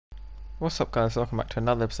What's up guys, welcome back to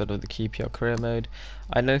another episode of the Keep Your Career Mode.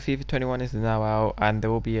 I know FIFA 21 is now out and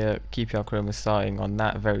there will be a Keep Your Career Mode starting on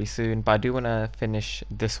that very soon, but I do want to finish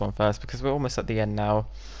this one first because we're almost at the end now.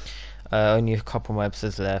 Only a couple more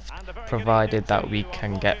episodes left, provided that we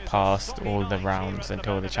can get past all the rounds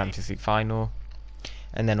until the Champions League final.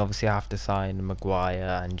 And then obviously I have to sign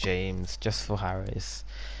Maguire and James just for Harris,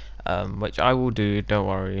 which I will do, don't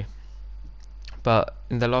worry. But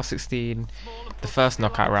in the last 16, the first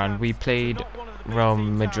knockout round, we played Real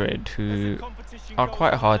Madrid, who are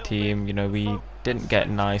quite a hard team. You know, we didn't get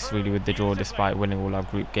nice really with the draw despite winning all our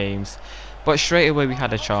group games. But straight away we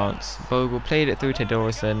had a chance. Bogle played it through to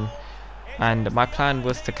Dorison, and my plan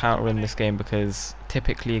was to counter in this game because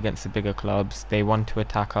typically against the bigger clubs, they want to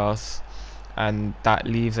attack us, and that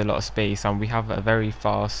leaves a lot of space, and we have a very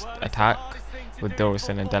fast attack with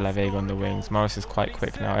Dorison and De La Vega on the wings. Morris is quite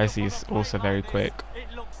quick now, Ezzy is also very quick.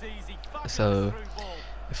 So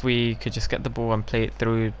if we could just get the ball and play it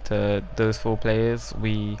through to those four players,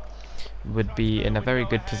 we would be in a very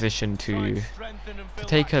good position to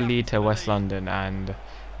take a lead to West London, and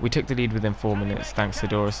we took the lead within 4 minutes thanks to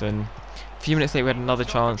Dorison. A few minutes later we had another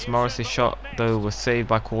chance. Morris's shot though was saved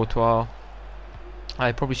by Courtois.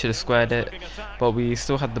 I probably should have squared it, but we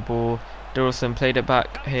still had the ball. Dorison played it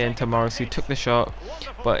back here into Morris, who took the shot,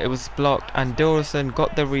 but it was blocked, and Dorison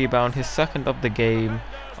got the rebound, his second of the game.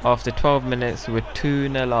 After 12 minutes, we were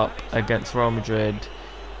 2-0 up against Real Madrid,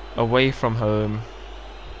 away from home,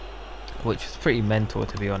 which was pretty mental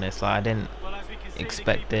to be honest. Like, I didn't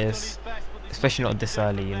expect this, especially not this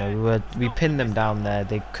early. You know, we pinned them down there.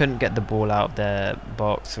 They couldn't get the ball out of their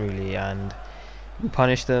box really, and we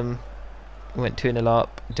punished them. We went 2-0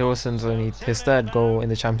 up. Dorison's only his third goal in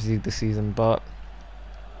the Champions League this season, but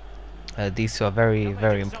these two are very,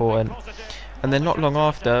 very important. And then not long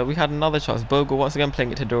after, we had another chance. Bogle once again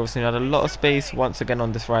playing it to Dorison. He had a lot of space once again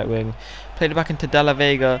on this right wing. Played it back into De La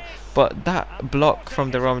Vega, but that block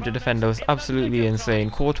from the Real Madrid defender was absolutely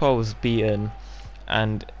insane. Courtois was beaten,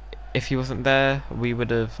 and if he wasn't there, we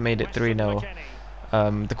would have made it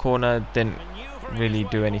 3-0. The corner didn't really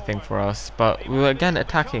do anything for us, but we were again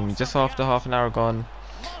attacking just after half an hour gone.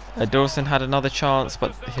 Dorison had another chance,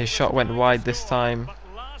 but his shot went wide this time.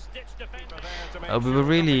 We were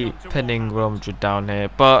really pinning Real Madrid down here,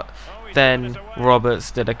 but then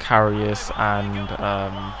Roberts did a Karius and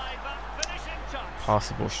passed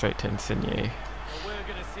the ball straight to Insigne,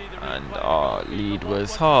 and our lead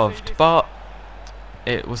was halved, but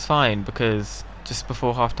it was fine because just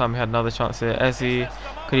before half time we had another chance here. Ezzy,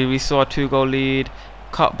 could he restore a 2-goal lead?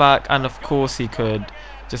 Cut back, and of course he could.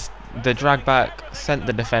 Just the drag back sent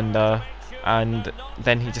the defender, and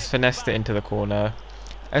then he just finessed it into the corner.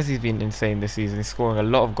 Ezzy's been insane this season. He's scoring a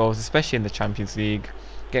lot of goals, especially in the Champions League,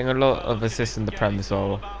 getting a lot of assists in the Prem as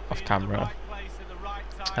well, off camera.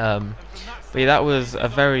 But yeah, that was a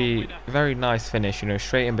very, very nice finish, you know,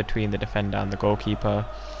 straight in between the defender and the goalkeeper,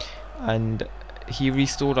 and he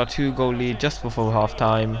restored our 2-goal lead just before half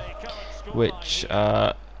time, which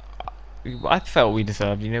I felt we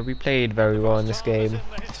deserved. You know, we played very well in this game,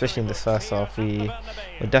 especially in this first half. We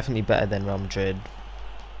were definitely better than Real Madrid.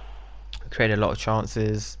 We created a lot of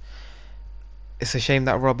chances. It's a shame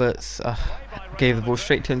that Roberts gave the ball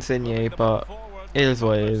straight to Insigne, but it is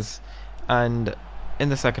what it is. And in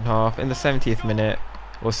the second half, in the 70th minute,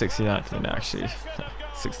 or 69th minute actually,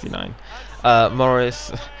 69,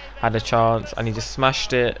 Morris had a chance and he just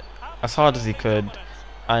smashed it as hard as he could,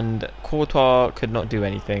 and Courtois could not do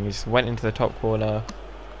anything. He just went into the top corner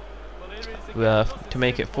to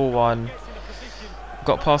make it 4-1.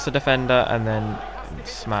 Got past the defender and then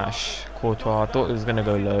smash. Courtois thought it was going to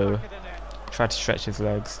go low, tried to stretch his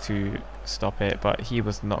legs to stop it, but he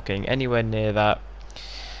was not getting anywhere near that.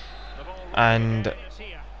 And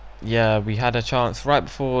yeah, we had a chance right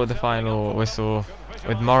before the final whistle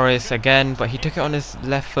with Morris again, but he took it on his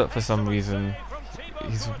left foot for some reason.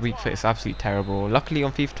 His weak foot is absolutely terrible. Luckily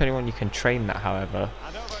on FIFA 21 you can train that, however.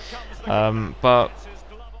 But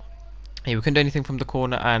yeah, we couldn't do anything from the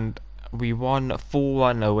corner, and we won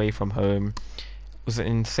 4-1 away from home. It was an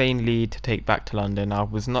insane lead to take back to London. I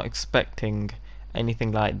was not expecting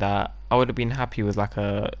anything like that. I would have been happy with like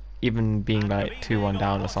even being like 2-1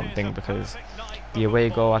 down or something, because the away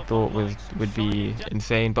goal I thought would be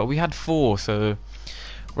insane, but we had 4, so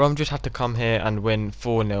Real Madrid had to come here and win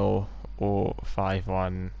 4-0 or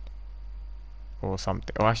 5-1 or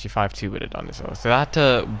something, or actually 5-2 would have done as well. So they had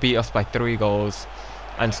to beat us by 3 goals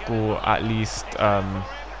and score at least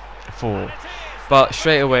 4. But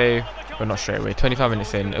straight away, well not straight away, 25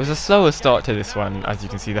 minutes in, it was a slower start to this one. As you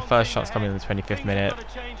can see, the first shot's coming in the 25th minute.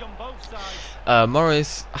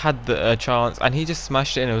 Morris had a chance and he just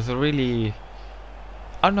smashed it in. It was a really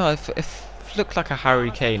I don't know, it looked like a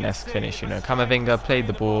Harry Kane-esque finish, you know. Camavinga played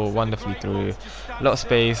the ball wonderfully through, a lot of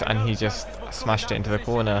space, and he just smashed it into the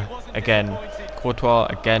corner. Again, Courtois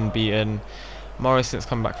again beaten. Morris, since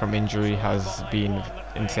coming back from injury, has been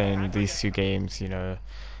insane these two games, you know.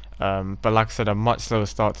 But like I said, a much slower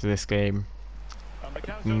start to this game.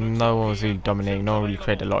 No one was really dominating, no one really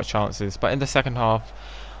created a lot of chances. But in the second half,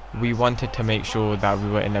 we wanted to make sure that we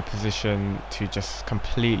were in a position to just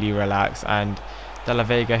completely relax, and De La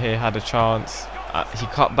Vega here had a chance. He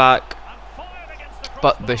cut back,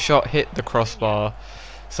 but the shot hit the crossbar.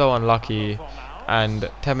 So unlucky. And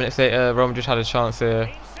 10 minutes later, Real Madrid had a chance here.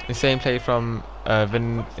 Insane play from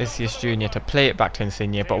Vinicius Jr. to play it back to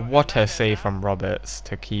Insigne, but what a save from Roberts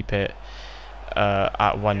to keep it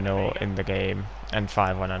at 1-0 in the game and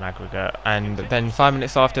 5-1 on aggregate. And then 5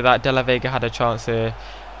 minutes after that, De La Vega had a chance here,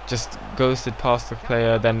 just ghosted past the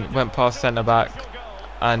player, then went past centre back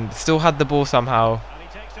and still had the ball somehow,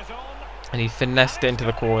 and he finessed it into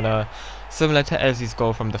the corner, similar to Ezzi's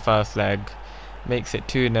goal from the first leg. Makes it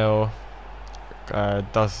 2-0.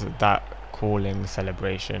 Does that calling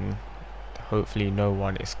celebration. Hopefully no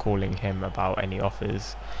one is calling him about any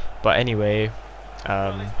offers, but anyway,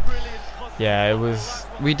 yeah,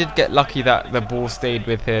 we did get lucky that the ball stayed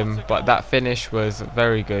with him, but that finish was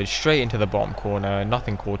very good, straight into the bottom corner,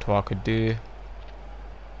 nothing Courtois could do.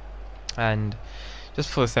 And just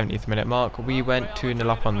for the 70th minute mark, we went 2-0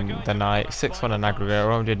 up on the night, 6-1 on aggregate.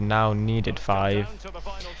 Real Madrid now needed 5.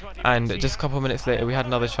 And just a couple of minutes later, we had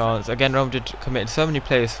another chance. Again, Real Madrid committed so many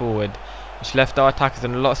players forward, which left our attackers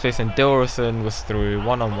in a lot of space, and Dilrosun was through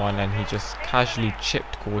one-on-one, and he just casually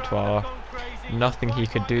chipped Courtois. Nothing he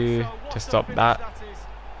could do to stop that.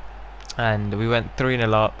 And we went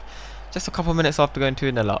 3-0 up, just a couple of minutes after going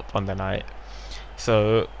 2-0 up on the night.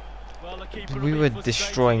 So we were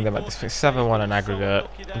destroying them at this point, 7-1 on aggregate.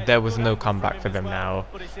 There was no comeback for them now.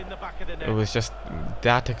 It was just, they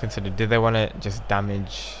had to consider, did they want to just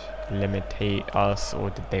damage, limitate us, or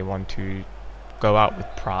did they want to go out with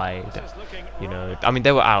pride? You know, I mean,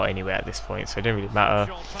 they were out anyway at this point, so it didn't really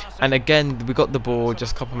matter. And again, we got the ball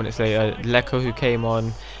just a couple minutes later. Lecco, who came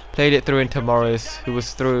on, played it through into Morris, who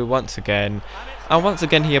was through once again. And once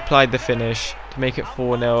again, he applied the finish to make it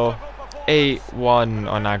 4-0. 8-1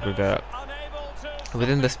 on aggregate.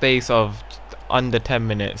 Within the space of under 10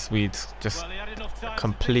 minutes, we'd just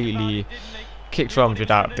completely kicked Real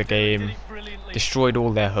Madrid out of the game, destroyed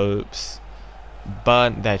all their hopes,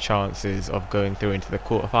 burnt their chances of going through into the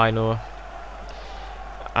quarterfinal.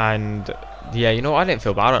 And yeah, you know, I didn't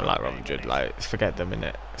feel bad. I don't like Real Madrid, like, forget them,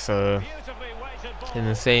 innit? So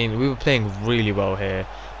insane. We were playing really well here,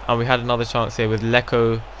 and we had another chance here with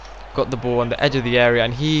Lecco. Got the ball on the edge of the area,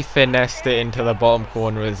 and he finessed it into the bottom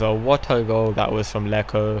corner as well. What a goal that was from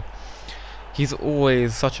Lecco. He's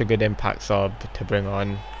always such a good impact sub to bring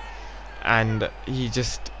on, and he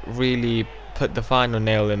just really put the final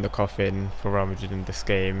nail in the coffin for Real Madrid in this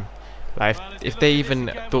game. Like, if they even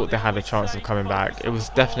thought they had a chance of coming back, it was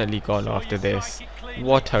definitely gone after this.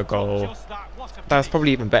 What a goal. That's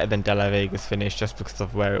probably even better than De La Vega's finish, just because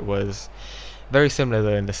of where it was. Very similar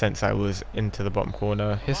though, in the sense that it was into the bottom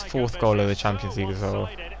corner. His 4th goal of the Champions League as well.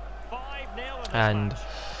 And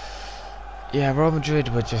yeah, Real Madrid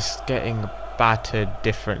were just getting battered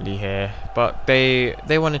differently here, but they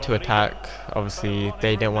wanted to attack. Obviously,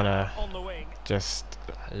 they didn't want to just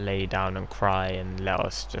lay down and cry and let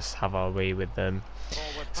us just have our way with them.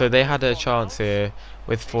 So they had a chance here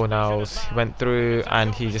with Fornals. He went through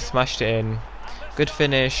and he just smashed it in. Good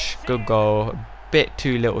finish, good goal. Bit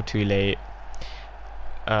too little, too late.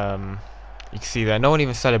 You can see that no one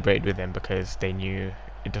even celebrated with him because they knew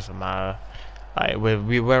it doesn't matter. Like,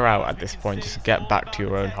 we were out at this point. Just get back to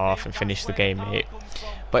your own half and finish the game, mate.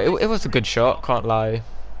 But it was a good shot, can't lie.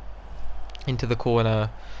 Into the corner.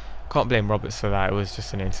 Can't blame Roberts for that. It was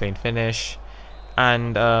just an insane finish.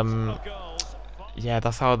 And yeah,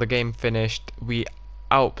 that's how the game finished. We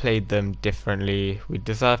outplayed them differently. We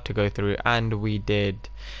deserved to go through, and we did.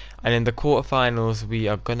 And in the quarterfinals, we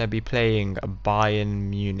are going to be playing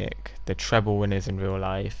Bayern Munich, the treble winners in real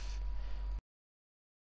life.